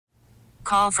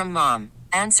Call from mom.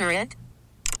 Answer it.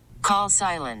 Call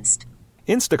silenced.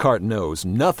 Instacart knows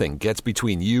nothing gets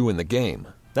between you and the game.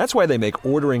 That's why they make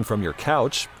ordering from your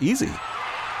couch easy.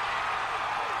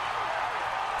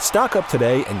 Stock up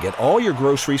today and get all your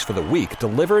groceries for the week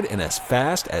delivered in as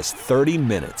fast as 30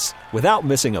 minutes without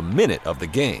missing a minute of the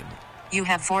game. You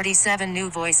have 47 new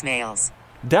voicemails.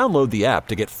 Download the app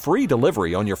to get free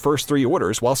delivery on your first 3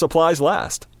 orders while supplies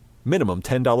last. Minimum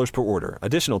 $10 per order.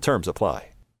 Additional terms apply.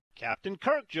 Captain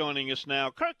Kirk joining us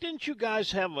now. Kirk, didn't you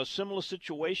guys have a similar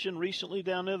situation recently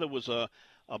down there? There was a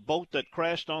boat that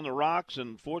crashed on the rocks,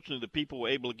 and fortunately the people were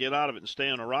able to get out of it and stay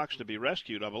on the rocks to be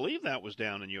rescued. I believe that was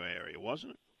down in your area,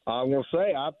 wasn't it? I'm going to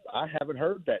say I haven't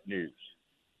heard that news.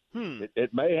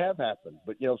 It may have happened,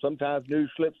 but, sometimes news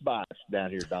slips by us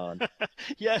down here, Don.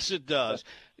 Yes, it does.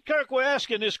 Kirk, we're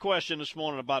asking this question this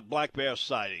morning about black bear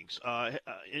sightings.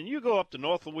 And you go up to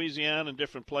North Louisiana and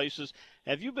different places.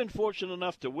 Have you been fortunate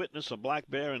enough to witness a black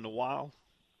bear in the wild?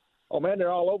 Oh, man,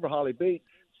 they're all over Holly Beach.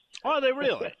 Are they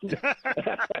really?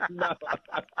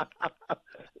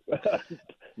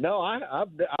 No,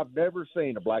 I've never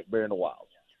seen a black bear in the wild.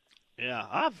 Yeah,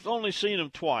 I've only seen them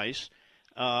twice.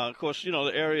 Of course, the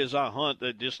areas I hunt,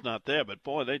 they're just not there. But,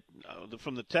 boy,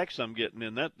 from the text I'm getting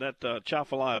in, that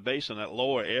Chafalaya Basin, that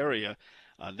lower area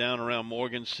down around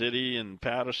Morgan City and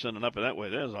Patterson and up in that way,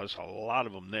 there's a lot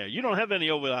of them there. You don't have any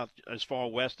over out as far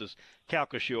west as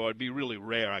Calcasieu. It'd be really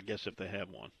rare, I guess, if they have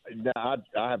one. No,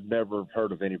 I have never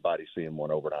heard of anybody seeing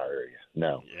one over in our area.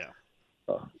 No.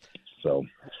 Yeah. So,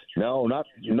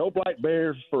 no black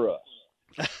bears for us.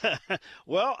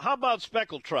 Well, how about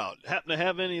speckled trout? Happen to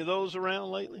have any of those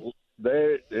around lately?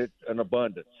 It's an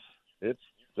abundance.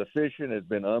 The fishing has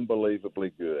been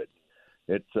unbelievably good.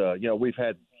 It's we've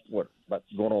had about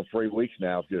going on 3 weeks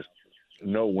now, just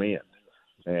no wind,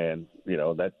 and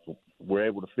that we're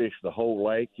able to fish the whole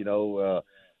lake.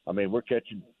 We're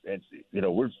catching, and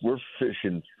we're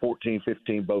fishing 14,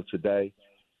 15 boats a day.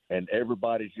 And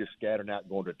everybody's just scattering out,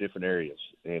 going to different areas,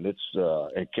 and it's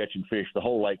and catching fish. The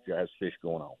whole lake has fish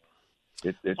going on.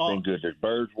 It's been good. There's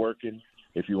birds working.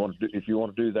 If you want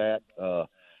to do that,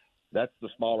 that's the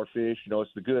smaller fish.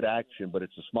 It's the good action, but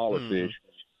it's the smaller fish.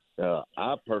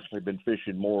 I've personally been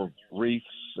fishing more reefs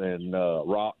and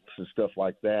rocks and stuff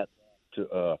like that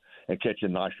and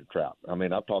catching nicer trout. I'm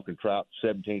talking trout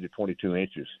 17 to 22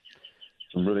 inches.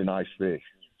 Some really nice fish.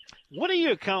 What do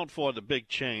you account for the big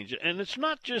change? And it's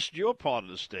not just your part of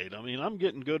the state. I'm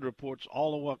getting good reports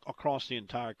all across the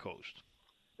entire coast.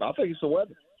 I think it's the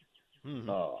weather.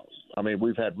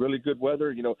 We've had really good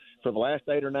weather. For the last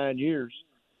 8 or 9 years,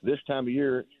 this time of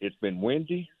year it's been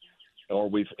windy, or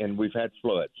we've had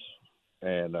floods,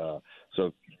 and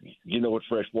so what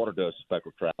fresh water does to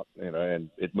speckled trout, and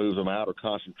it moves them out or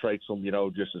concentrates them,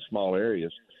 just in small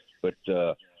areas. But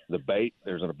the bait,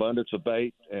 there's an abundance of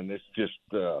bait, and it's just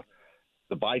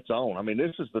the bite's on.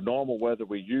 This is the normal weather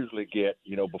we usually get,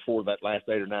 before that last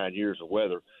 8 or 9 years of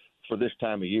weather for this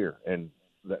time of year, and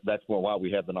that's why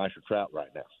we have the nicer trout right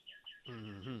now.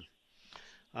 Mm-hmm.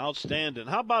 Outstanding.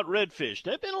 How about redfish?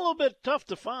 They've been a little bit tough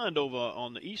to find over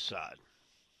on the east side.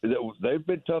 They've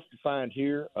been tough to find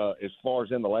here as far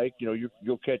as in the lake.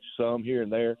 You'll catch some here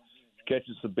and there.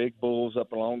 Catching some big bulls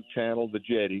up along the channel, the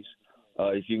jetties.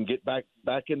 If you can get back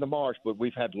in the marsh, but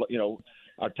we've had,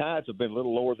 our tides have been a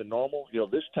little lower than normal.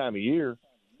 This time of year,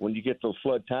 when you get those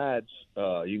flood tides,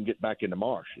 you can get back in the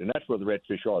marsh, and that's where the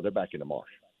redfish are. They're back in the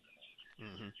marsh.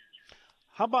 Mm-hmm.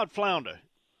 How about flounder?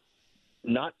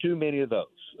 Not too many of those.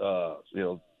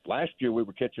 Last year we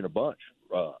were catching a bunch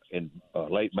in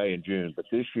late May and June, but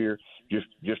this year just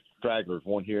stragglers,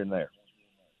 one here and there.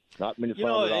 Not many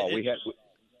flounder at all.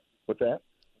 What's that?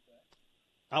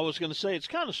 I was going to say, it's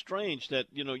kind of strange that,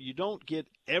 you don't get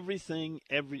everything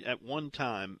at one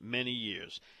time many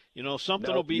years.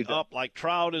 Something will be up, like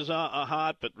trout is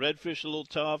hot, but redfish a little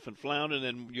tough, and flounder, and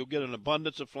then you'll get an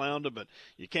abundance of flounder, but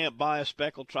you can't buy a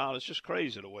speckled trout. It's just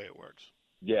crazy the way it works.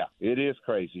 Yeah, it is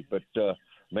crazy, but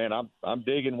man, I'm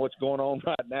digging what's going on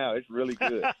right now. It's really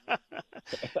good.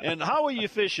 And how are you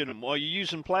fishing them? Are you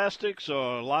using plastics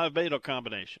or live bait or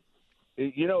combination?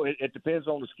 It depends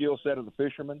on the skill set of the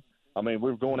fisherman.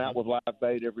 We're going out with live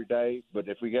bait every day, but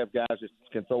if we have guys that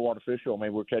can throw artificial,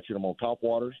 we're catching them on top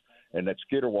waters. And that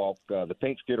skitterwalk, the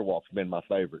pink skitterwalk's been my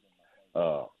favorite.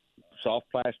 Soft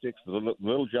plastics, the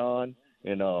Little John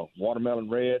in watermelon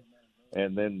red,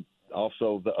 and then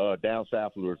also the down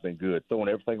south lure has been good, throwing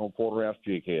everything on quarter-ounce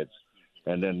jig heads.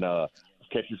 And then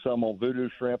catching some on voodoo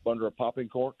shrimp under a popping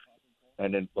cork,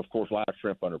 and then, of course, live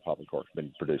shrimp under a popping cork has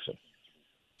been producing.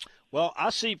 Well, I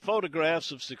see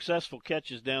photographs of successful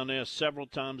catches down there several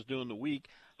times during the week.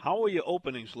 How are your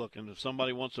openings looking? If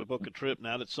somebody wants to book a trip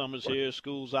now that summer's here,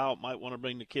 school's out, might want to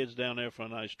bring the kids down there for a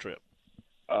nice trip.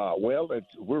 Well,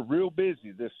 we're real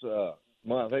busy this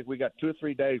month. I think we got 2 or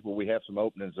 3 days where we have some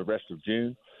openings the rest of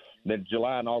June. And then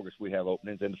July and August we have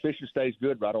openings. And the fishing stays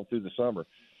good right on through the summer.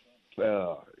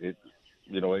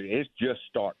 It's just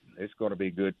starting. It's going to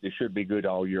be good. It should be good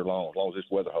all year long, as long as this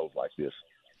weather holds like this.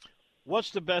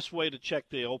 What's the best way to check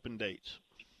the open dates?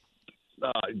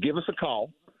 Give us a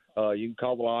call. You can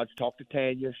call the lodge, talk to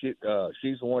Tanya. She's the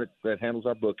one that handles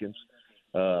our bookings.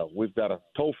 We've got a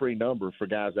toll-free number for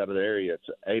guys out of the area. It's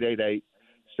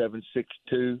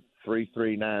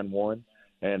 888-762-3391.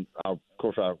 And, of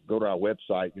course, I'll go to our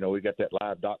website. We got that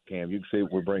live dock cam. You can see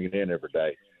what we're bringing in every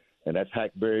day. And that's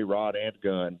Hackberry Rod and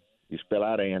Gun. You spell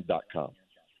out and.com.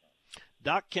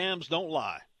 Dock cams don't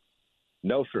lie.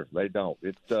 No, sir, they don't.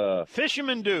 It's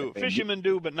fishermen do. Fishermen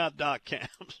do, but not dock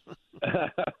cams.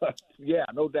 Yeah,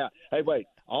 no doubt. Hey, wait,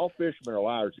 all fishermen are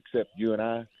liars except you and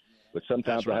I, but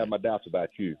sometimes I have my doubts about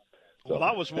you. So. Well,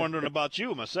 I was wondering about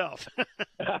you myself.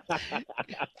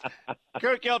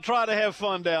 Kirk, y'all try to have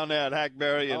fun down there at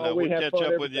Hackberry, and we'll catch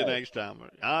up with you next time.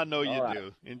 I know you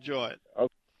do. Enjoy it. Okay.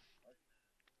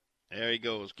 There he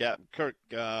goes, Captain Kirk,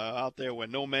 out there where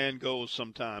no man goes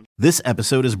sometimes. This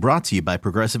episode is brought to you by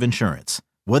Progressive Insurance.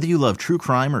 Whether you love true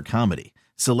crime or comedy,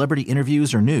 celebrity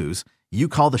interviews or news, you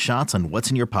call the shots on what's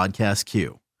in your podcast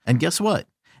queue. And guess what?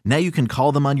 Now you can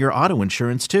call them on your auto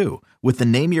insurance too with the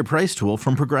Name Your Price tool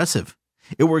from Progressive.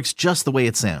 It works just the way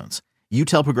it sounds. You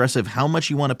tell Progressive how much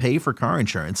you want to pay for car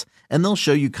insurance, and they'll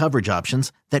show you coverage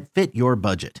options that fit your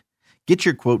budget. Get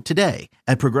your quote today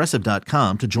at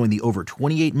Progressive.com to join the over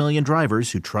 28 million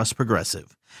drivers who trust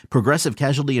Progressive. Progressive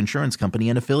Casualty Insurance Company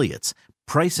and Affiliates.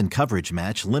 Price and coverage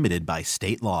match limited by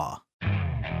state law.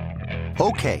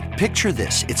 Okay, picture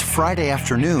this. It's Friday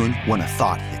afternoon when a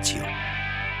thought hits you.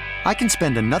 I can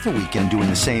spend another weekend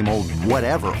doing the same old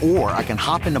whatever, or I can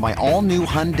hop into my all-new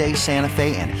Hyundai Santa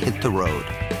Fe and hit the road.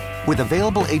 With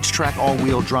available H-Track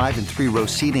all-wheel drive and 3-row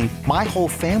seating, my whole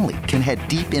family can head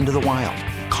deep into the wild.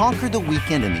 Conquer the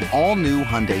weekend in the all-new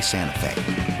Hyundai Santa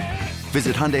Fe.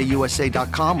 Visit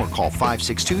HyundaiUSA.com or call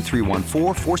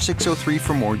 562-314-4603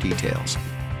 for more details.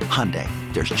 Hyundai,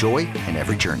 there's joy in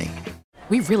every journey.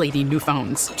 We really need new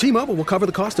phones. T-Mobile will cover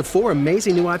the cost of 4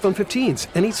 amazing new iPhone 15s,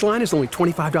 and each line is only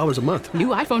 $25 a month. New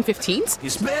iPhone 15s?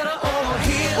 It's better over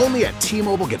here. Only at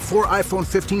T-Mobile, get 4 iPhone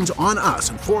 15s on us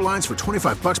and 4 lines for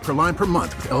 $25 per line per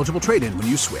month with eligible trade-in when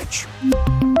you switch.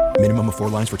 Minimum of 4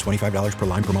 lines for $25 per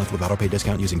line per month with autopay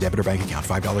discount using debit or bank account.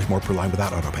 $5 more per line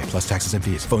without autopay, plus taxes and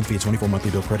fees. Phone fee at 24 monthly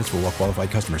bill credits for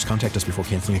well-qualified customers. Contact us before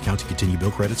canceling account to continue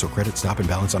bill credits or credit stop and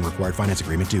balance on required finance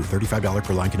agreement due. $35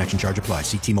 per line connection charge applies.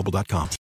 See T-Mobile.com.